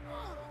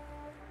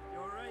 You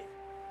alright?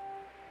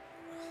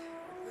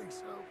 I think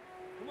so.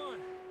 Come on.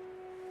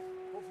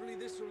 Hopefully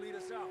this will lead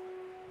us out.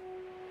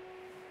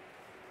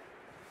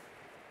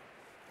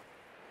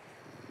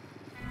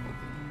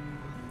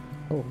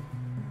 Oh,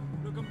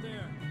 Look up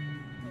there.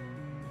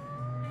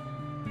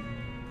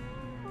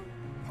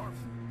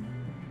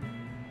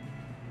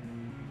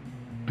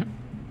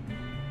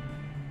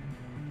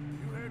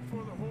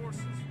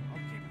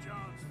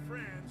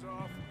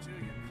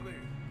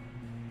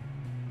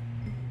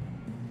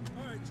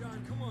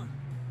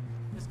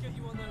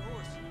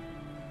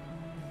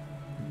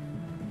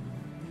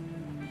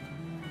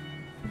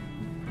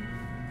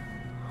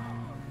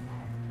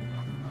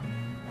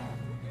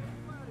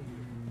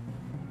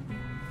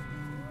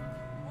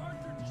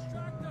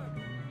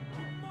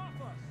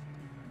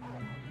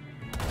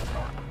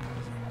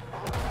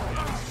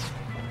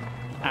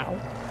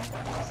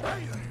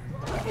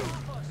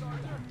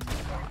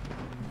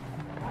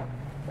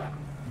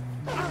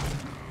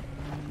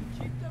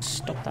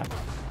 stop that.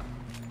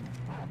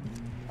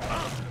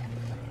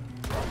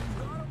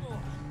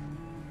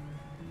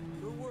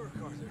 Good work,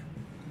 Arthur.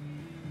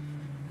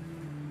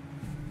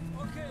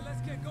 Okay,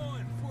 let's get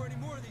going before any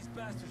more of these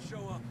bastards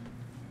show up.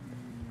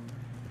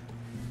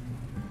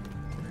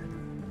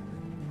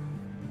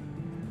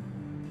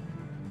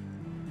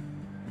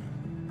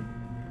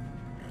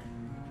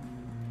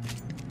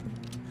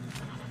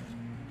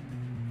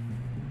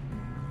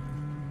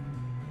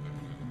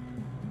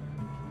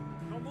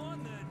 Come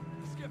on then,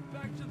 let's get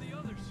back to the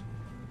others.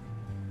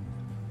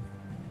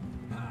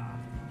 I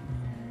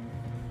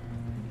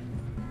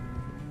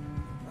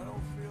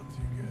don't feel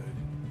too good.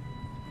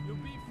 You'll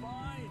be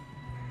fine.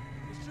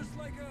 It's just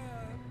like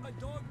a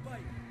dog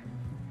bite.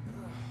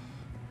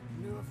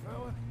 Knew a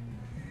fella?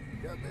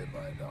 Got bit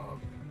by a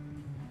dog.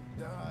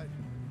 Died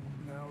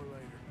an hour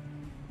later.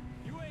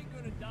 You ain't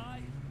gonna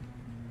die.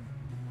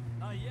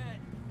 Not yet.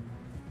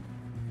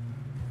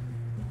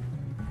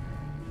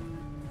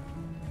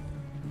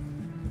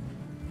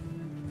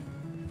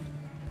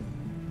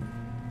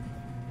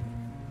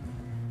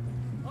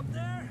 Up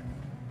there!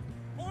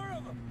 More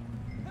of them!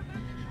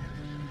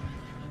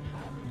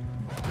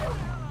 Get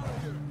out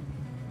of here!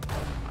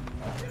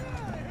 Get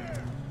out of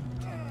here!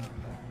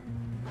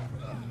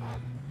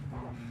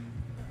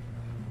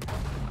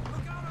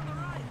 Look out on the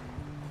right!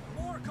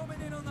 More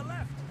coming in on the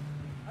left!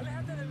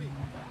 Aléjate de mí!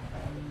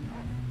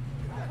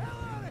 Get the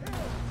hell out of here!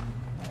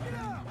 Get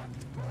out!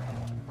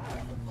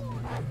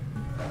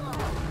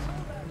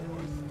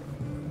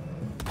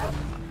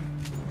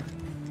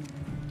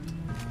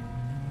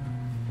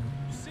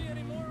 You see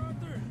any more,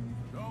 Arthur?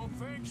 Don't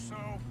think so.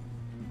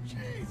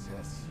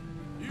 Jesus.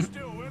 You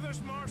still with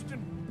us,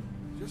 Marston?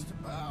 Just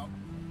about.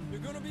 You're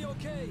gonna be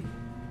okay.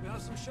 We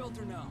have some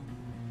shelter now.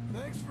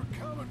 Thanks for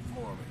coming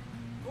for me.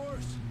 Of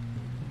course.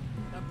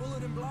 That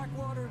bullet in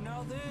Blackwater,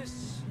 now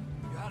this.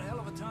 You had a hell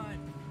of a time.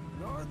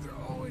 And Arthur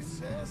always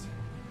says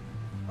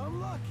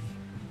I'm lucky.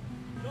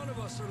 None of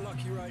us are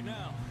lucky right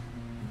now.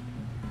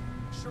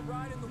 Should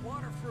ride in the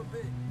water for a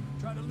bit.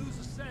 Try to lose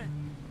a scent.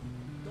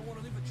 Don't want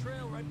to leave a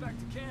trail right back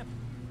to camp.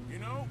 You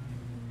know,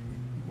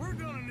 we're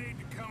gonna need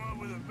to come up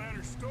with a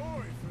better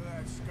story for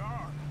that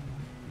scar.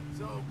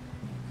 So,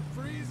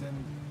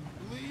 freezing,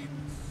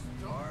 bleeding,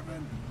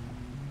 starving,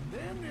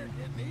 damn near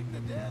getting eaten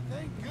to death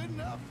ain't good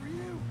enough for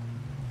you.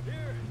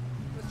 Here,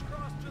 let's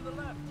cross to the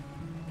left.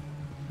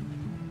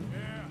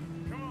 Yeah,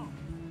 come on.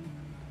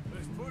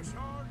 Let's push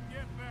hard and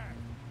get back.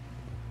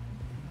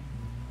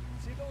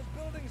 See those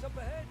buildings up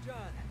ahead,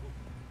 John?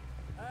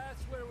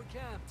 That's where we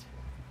camped.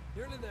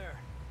 Nearly there.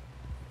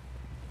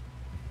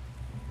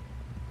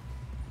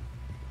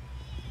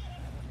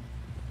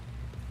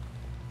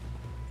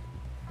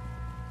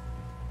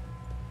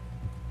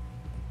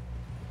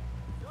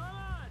 Come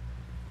on!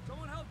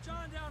 Someone help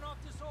John down off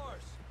this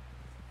horse.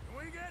 Can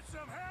we get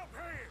some help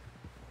here?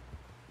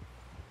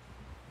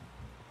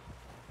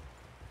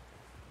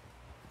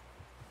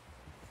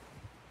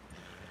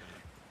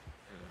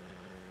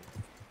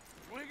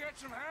 Can we get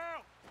some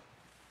help?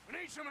 We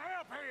need some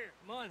help here.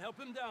 Come on, help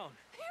him down.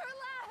 You're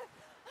alive!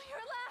 You're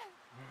alive!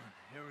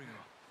 Here we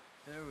go.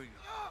 There we go.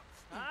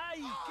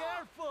 Ay,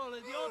 careful,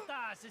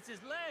 idiotas! It's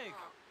his leg.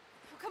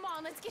 Come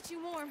on, let's get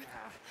you warm.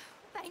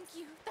 Thank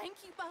you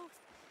both.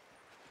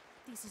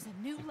 This is a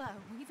new low,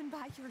 even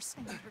by your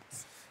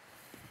standards.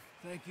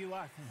 Thank you,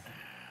 Arthur.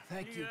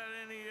 Thank you. You got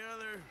any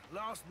other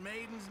lost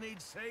maidens need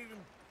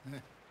saving?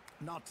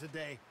 Not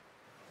today.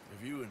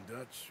 Have you and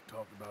Dutch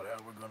talked about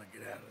how we're gonna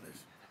get out of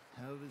this?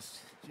 I was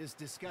just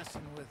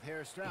discussing with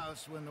Herr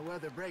Strauss when the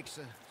weather breaks.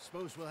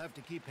 Suppose we'll have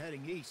to keep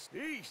heading east.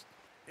 East?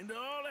 Into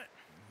all that...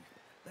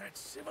 That's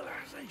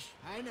civilization.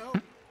 I know.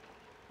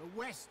 The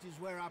west is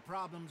where our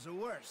problems are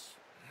worse.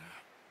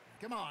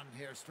 Come on,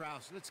 Herr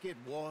Strauss. Let's get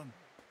warm.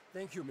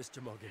 Thank you,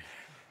 Mr. Morgan.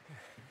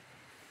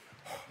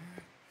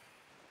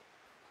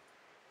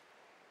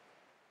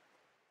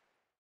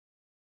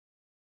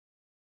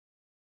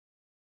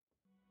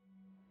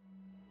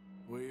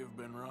 We've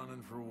been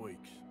running for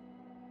weeks.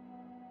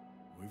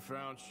 We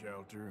found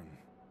shelter and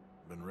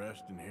been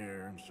resting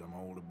here in some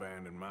old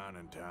abandoned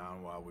mining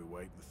town while we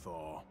wait the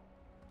thaw.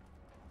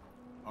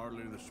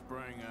 Hardly the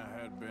spring I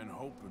had been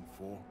hoping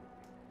for.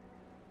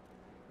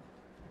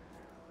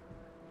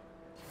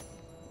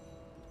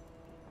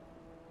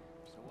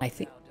 I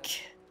think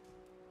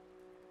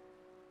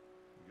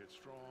We get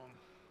strong,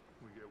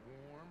 we get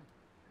warm,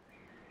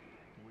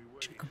 we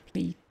to wait.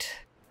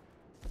 complete.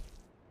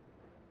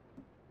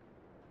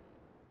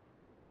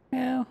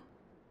 Well,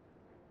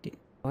 did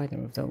either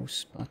of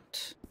those,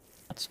 but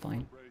that's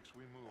fine. Breaks,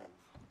 we move.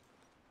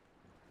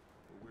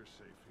 But we're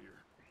safe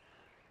here.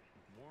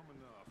 Warm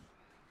enough.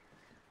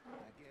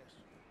 I guess.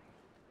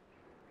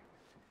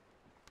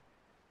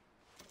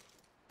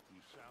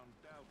 You sound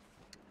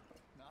doubtful.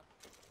 Not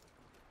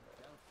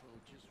doubtful,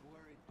 just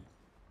worried.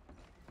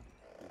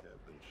 We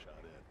have been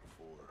shot at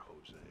before,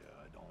 Hosea.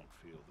 I don't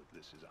feel that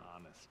this is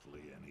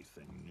honestly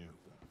anything new.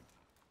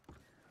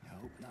 I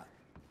hope not.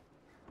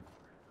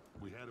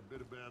 We had a bit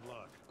of bad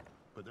luck.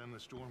 But then the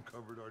storm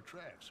covered our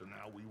tracks, so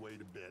now we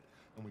wait a bit,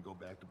 and we go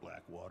back to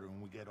Blackwater,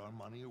 and we get our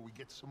money, or we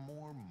get some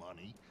more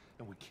money,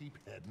 and we keep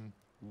heading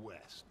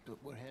west. But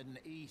we're heading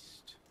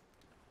east.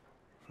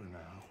 For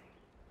now.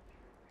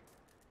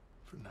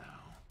 For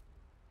now.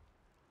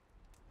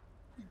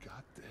 We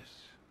got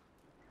this.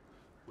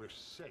 We're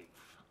safe.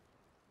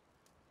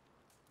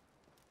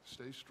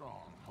 Stay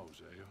strong,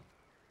 Hosea.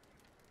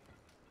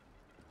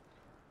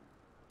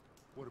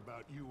 What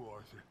about you,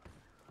 Arthur?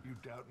 You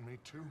doubting me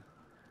too?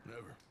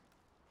 Never.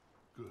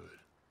 Good.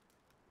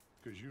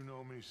 Because you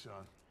know me,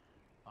 son.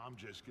 I'm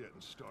just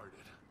getting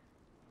started.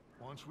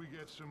 Once we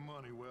get some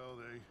money, well,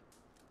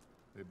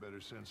 they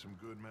better send some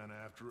good men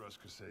after us,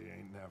 because they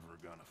ain't never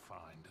gonna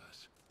find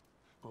us.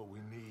 But we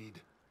need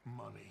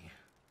money.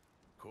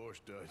 Of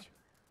course, Dutch.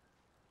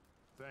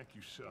 Thank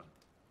you, son.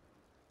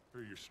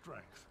 For your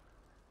strength.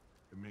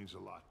 It means a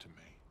lot to me.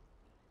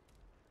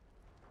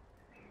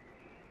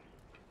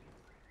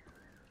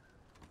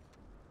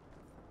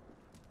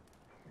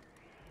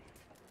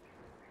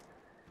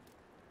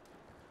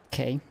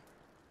 Okay,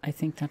 I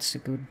think that's a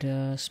good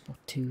spot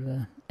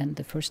to end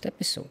the first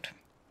episode.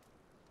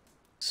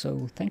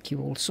 So thank you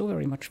all so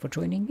very much for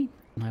joining me,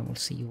 and I will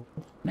see you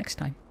all next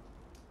time.